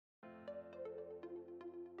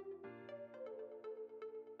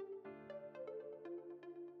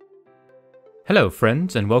Hello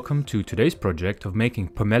friends, and welcome to today's project of making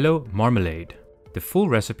Pomelo Marmalade. The full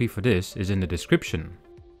recipe for this is in the description.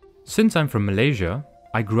 Since I'm from Malaysia,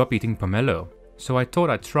 I grew up eating pomelo, so I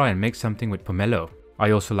thought I'd try and make something with pomelo.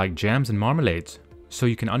 I also like jams and marmalades, so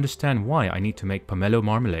you can understand why I need to make pomelo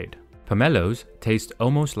marmalade. Pomelos taste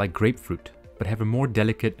almost like grapefruit, but have a more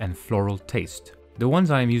delicate and floral taste. The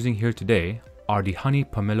ones I am using here today are the honey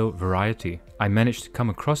pomelo variety. I managed to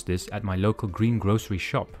come across this at my local green grocery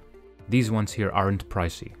shop. These ones here aren't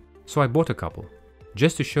pricey, so I bought a couple.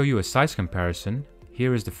 Just to show you a size comparison,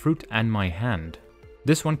 here is the fruit and my hand.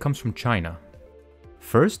 This one comes from China.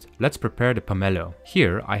 First, let's prepare the pomelo.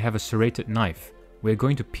 Here I have a serrated knife. We're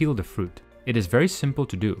going to peel the fruit. It is very simple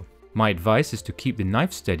to do. My advice is to keep the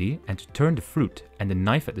knife steady and to turn the fruit and the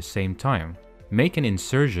knife at the same time. Make an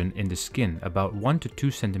incision in the skin about 1 to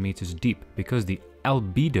 2 centimeters deep because the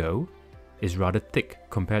albedo is rather thick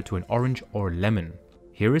compared to an orange or lemon.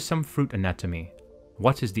 Here is some fruit anatomy.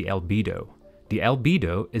 What is the albedo? The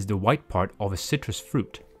albedo is the white part of a citrus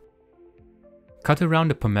fruit. Cut around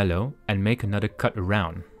the pomelo and make another cut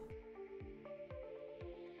around.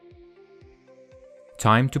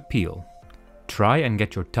 Time to peel. Try and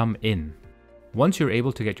get your thumb in. Once you're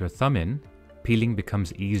able to get your thumb in, peeling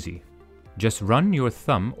becomes easy. Just run your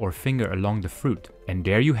thumb or finger along the fruit and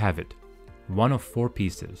there you have it. 1 of 4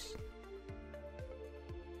 pieces.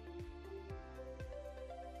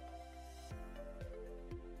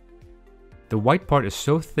 The white part is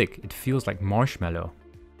so thick it feels like marshmallow.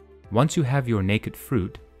 Once you have your naked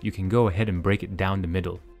fruit, you can go ahead and break it down the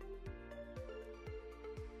middle.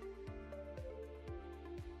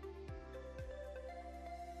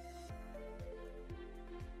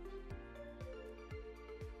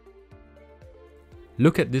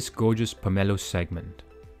 Look at this gorgeous pomelo segment,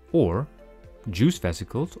 or juice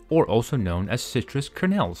vesicles, or also known as citrus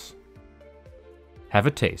kernels. Have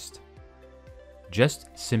a taste. Just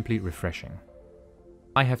simply refreshing.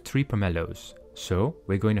 I have 3 pomelos, so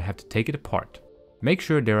we're going to have to take it apart. Make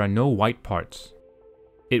sure there are no white parts.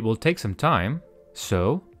 It will take some time,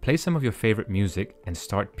 so play some of your favorite music and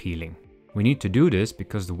start peeling. We need to do this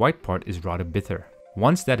because the white part is rather bitter.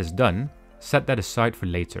 Once that is done, set that aside for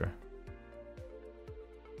later.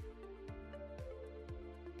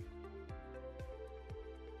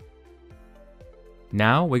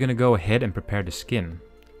 Now we're going to go ahead and prepare the skin.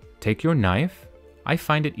 Take your knife. I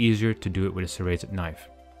find it easier to do it with a serrated knife.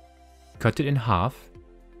 Cut it in half,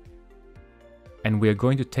 and we are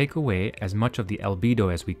going to take away as much of the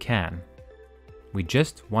albedo as we can. We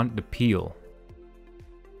just want the peel.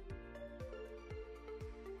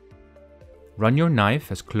 Run your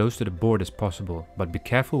knife as close to the board as possible, but be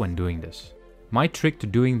careful when doing this. My trick to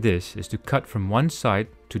doing this is to cut from one side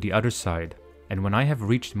to the other side, and when I have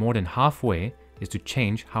reached more than halfway, is to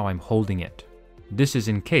change how I'm holding it. This is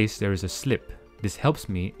in case there is a slip. This helps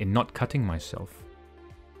me in not cutting myself.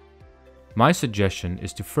 My suggestion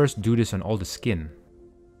is to first do this on all the skin.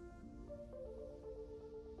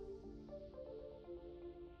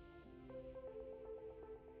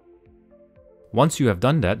 Once you have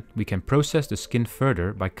done that, we can process the skin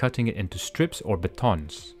further by cutting it into strips or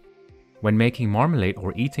batons. When making marmalade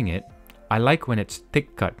or eating it, I like when it's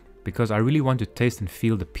thick cut because I really want to taste and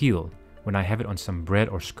feel the peel when I have it on some bread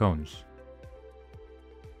or scones.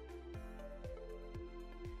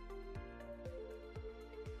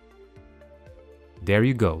 There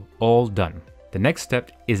you go, all done. The next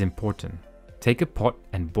step is important. Take a pot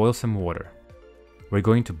and boil some water. We're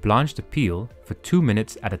going to blanch the peel for 2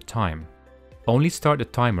 minutes at a time. Only start the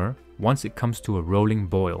timer once it comes to a rolling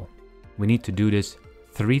boil. We need to do this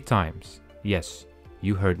 3 times. Yes,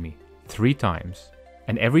 you heard me, 3 times.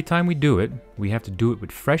 And every time we do it, we have to do it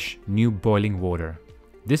with fresh, new boiling water.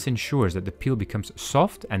 This ensures that the peel becomes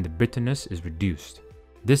soft and the bitterness is reduced.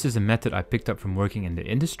 This is a method I picked up from working in the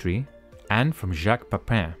industry and from Jacques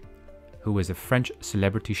Papin, who is a French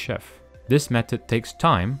celebrity chef. This method takes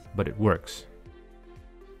time, but it works.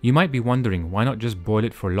 You might be wondering why not just boil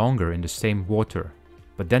it for longer in the same water,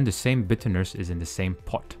 but then the same bitterness is in the same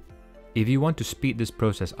pot. If you want to speed this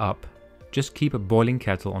process up, just keep a boiling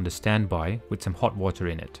kettle on the standby with some hot water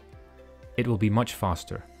in it. It will be much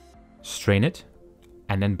faster. Strain it,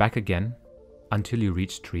 and then back again until you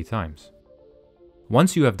reach 3 times.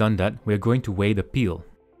 Once you have done that, we are going to weigh the peel.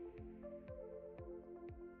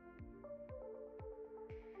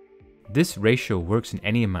 This ratio works in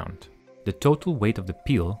any amount. The total weight of the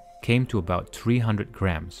peel came to about 300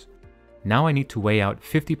 grams. Now I need to weigh out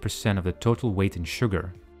 50% of the total weight in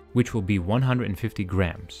sugar, which will be 150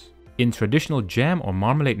 grams. In traditional jam or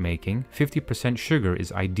marmalade making, 50% sugar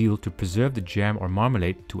is ideal to preserve the jam or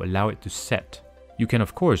marmalade to allow it to set. You can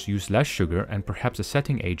of course use less sugar and perhaps a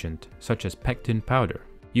setting agent, such as pectin powder.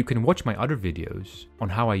 You can watch my other videos on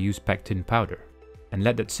how I use pectin powder, and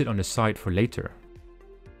let that sit on the side for later.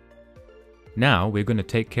 Now we're going to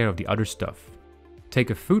take care of the other stuff.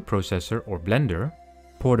 Take a food processor or blender,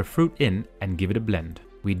 pour the fruit in and give it a blend.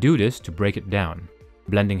 We do this to break it down.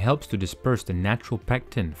 Blending helps to disperse the natural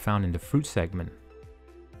pectin found in the fruit segment.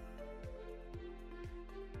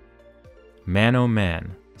 Man oh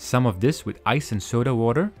man, some of this with ice and soda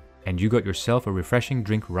water and you got yourself a refreshing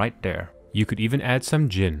drink right there. You could even add some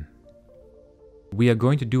gin. We are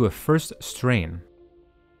going to do a first strain.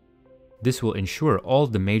 This will ensure all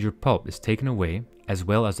the major pulp is taken away as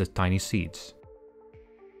well as the tiny seeds.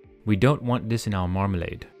 We don't want this in our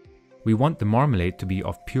marmalade. We want the marmalade to be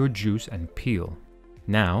of pure juice and peel.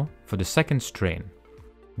 Now for the second strain.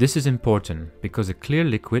 This is important because a clear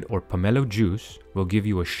liquid or pomelo juice will give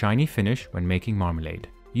you a shiny finish when making marmalade.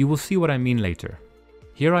 You will see what I mean later.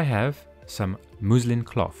 Here I have some muslin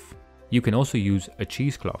cloth. You can also use a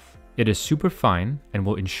cheesecloth. It is super fine and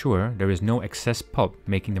will ensure there is no excess pulp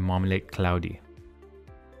making the marmalade cloudy.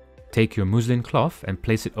 Take your muslin cloth and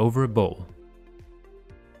place it over a bowl.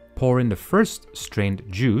 Pour in the first strained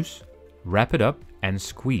juice, wrap it up and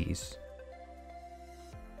squeeze.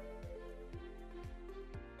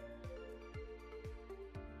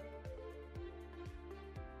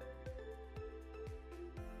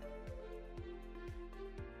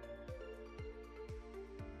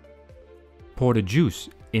 Pour the juice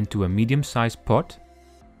into a medium-sized pot.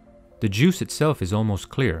 The juice itself is almost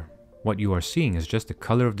clear. What you are seeing is just the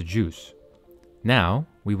color of the juice. Now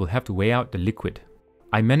we will have to weigh out the liquid.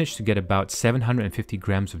 I managed to get about 750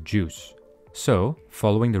 grams of juice. So,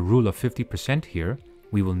 following the rule of 50% here,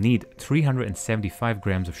 we will need 375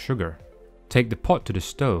 grams of sugar. Take the pot to the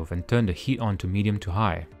stove and turn the heat on to medium to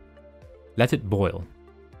high. Let it boil.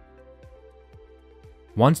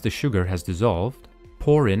 Once the sugar has dissolved,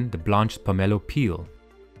 pour in the blanched pomelo peel.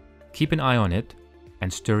 Keep an eye on it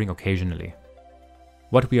and stirring occasionally.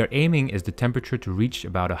 What we are aiming is the temperature to reach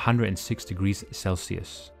about 106 degrees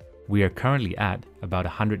Celsius. We are currently at about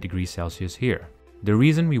 100 degrees Celsius here. The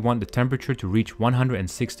reason we want the temperature to reach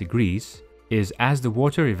 106 degrees is as the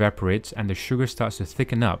water evaporates and the sugar starts to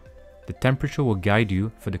thicken up, the temperature will guide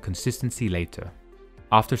you for the consistency later.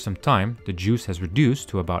 After some time, the juice has reduced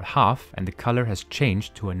to about half and the color has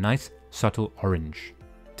changed to a nice subtle orange.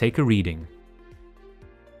 Take a reading.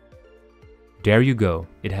 There you go,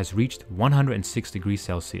 it has reached 106 degrees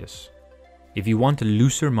Celsius. If you want a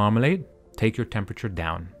looser marmalade, take your temperature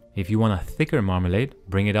down. If you want a thicker marmalade,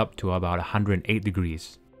 bring it up to about 108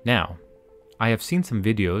 degrees. Now, I have seen some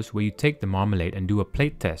videos where you take the marmalade and do a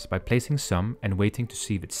plate test by placing some and waiting to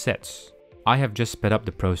see if it sets. I have just sped up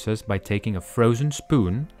the process by taking a frozen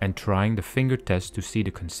spoon and trying the finger test to see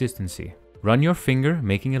the consistency. Run your finger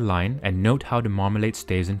making a line and note how the marmalade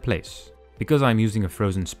stays in place. Because I'm using a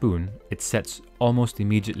frozen spoon, it sets almost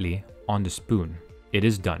immediately on the spoon. It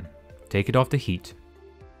is done. Take it off the heat.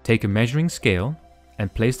 Take a measuring scale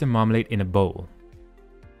and place the marmalade in a bowl.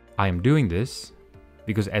 I am doing this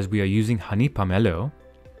because as we are using honey pomelo,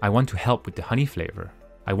 I want to help with the honey flavor.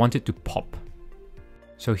 I want it to pop.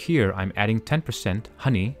 So here I'm adding 10%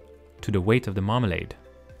 honey to the weight of the marmalade.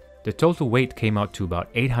 The total weight came out to about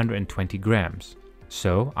 820 grams,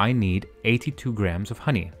 so I need 82 grams of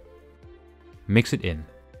honey. Mix it in.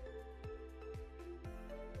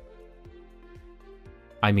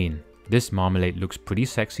 I mean, this marmalade looks pretty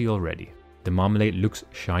sexy already. The marmalade looks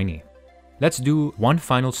shiny. Let's do one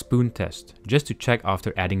final spoon test, just to check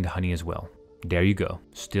after adding the honey as well. There you go,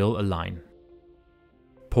 still a line.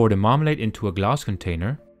 Pour the marmalade into a glass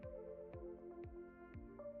container.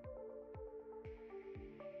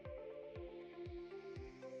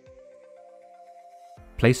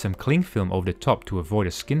 Place some cling film over the top to avoid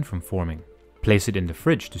a skin from forming. Place it in the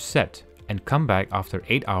fridge to set and come back after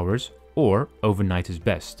 8 hours or overnight is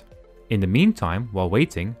best. In the meantime, while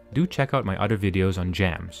waiting, do check out my other videos on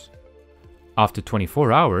jams. After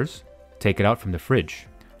 24 hours, take it out from the fridge.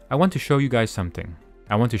 I want to show you guys something.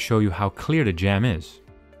 I want to show you how clear the jam is.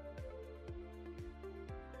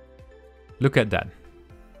 Look at that.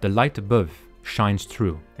 The light above shines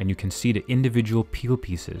through and you can see the individual peel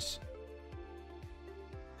pieces.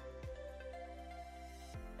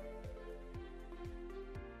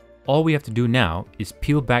 All we have to do now is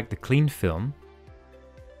peel back the clean film.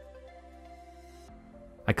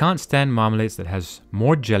 I can't stand marmalades that has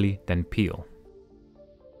more jelly than peel.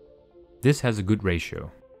 This has a good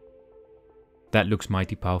ratio. That looks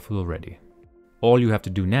mighty powerful already. All you have to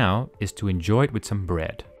do now is to enjoy it with some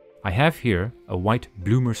bread. I have here a white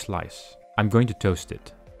bloomer slice. I'm going to toast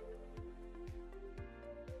it.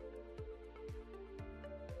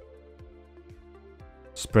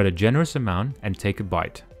 Spread a generous amount and take a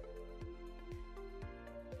bite.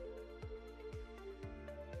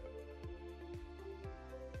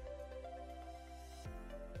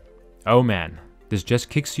 Oh man, this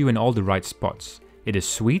just kicks you in all the right spots. It is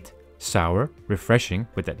sweet, sour, refreshing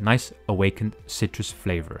with that nice awakened citrus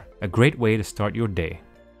flavor. A great way to start your day.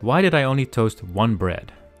 Why did I only toast one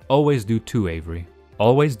bread? Always do two, Avery.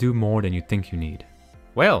 Always do more than you think you need.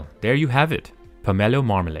 Well, there you have it. Pomelo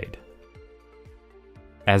Marmalade.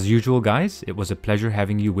 As usual guys, it was a pleasure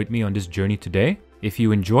having you with me on this journey today. If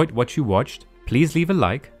you enjoyed what you watched, please leave a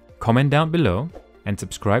like, comment down below, and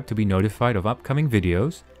subscribe to be notified of upcoming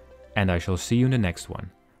videos. And I shall see you in the next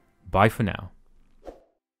one. Bye for now.